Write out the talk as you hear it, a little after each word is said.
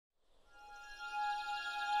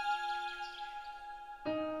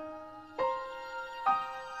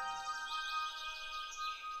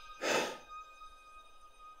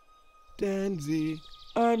Stanzy,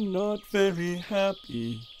 I'm not very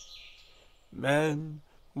happy. Man,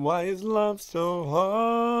 why is love so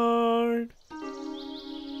hard?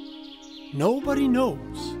 Nobody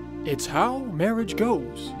knows. It's how marriage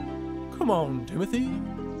goes. Come on, Timothy.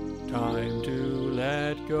 Time to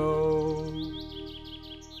let go.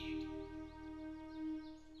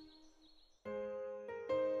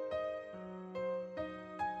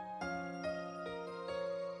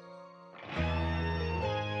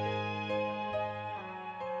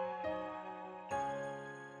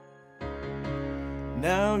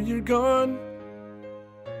 Now you're gone.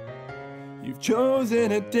 You've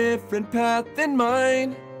chosen a different path than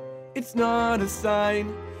mine. It's not a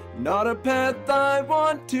sign, not a path I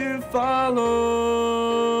want to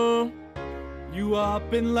follow. You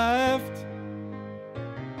up and left.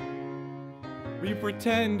 We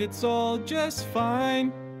pretend it's all just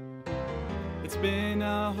fine. It's been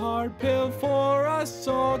a hard pill for us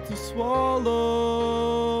all to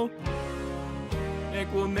swallow.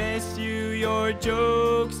 Nick will miss you, your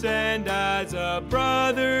jokes, and as a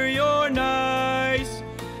brother you're nice.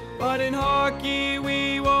 But in hockey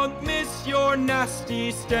we won't miss your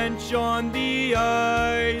nasty stench on the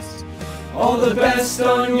ice. All the best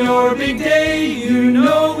on your big day, you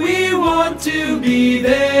know we want to be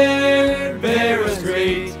there. Vera's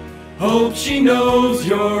great, hope she knows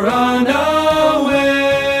you're unaware.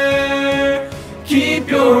 Keep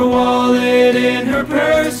your wallet in her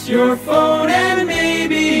purse, your phone and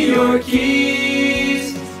maybe your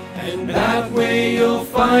keys, and that way you'll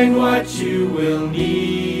find what you will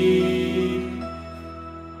need.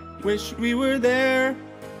 Wish we were there.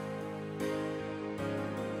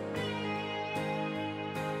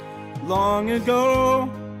 Long ago,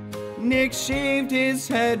 Nick shaved his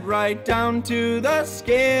head right down to the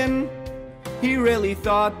skin. He really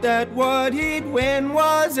thought that what he'd win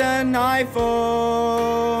was an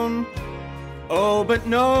iPhone. Oh, but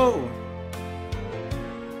no,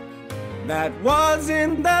 that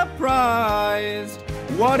wasn't the prize.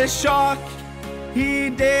 What a shock,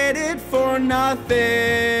 he did it for nothing.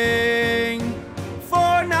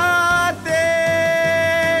 For nothing.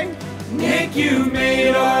 Nick, you've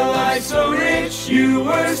made our life so rich. You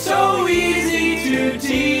were so easy to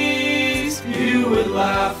tease. You would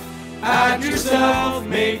laugh at yourself,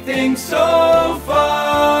 make things so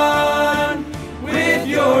fun. With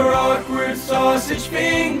your awkward sausage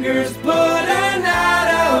fingers, put an ad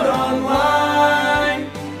out online.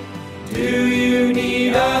 Do you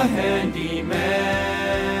need a handyman?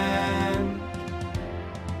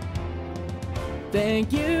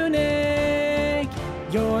 Thank you, Nick.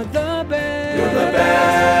 You're the best. You're the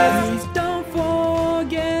best. Please don't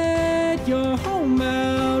forget your home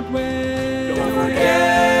out west. Don't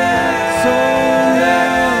forget. So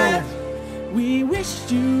now we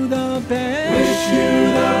wish you the best. Wish you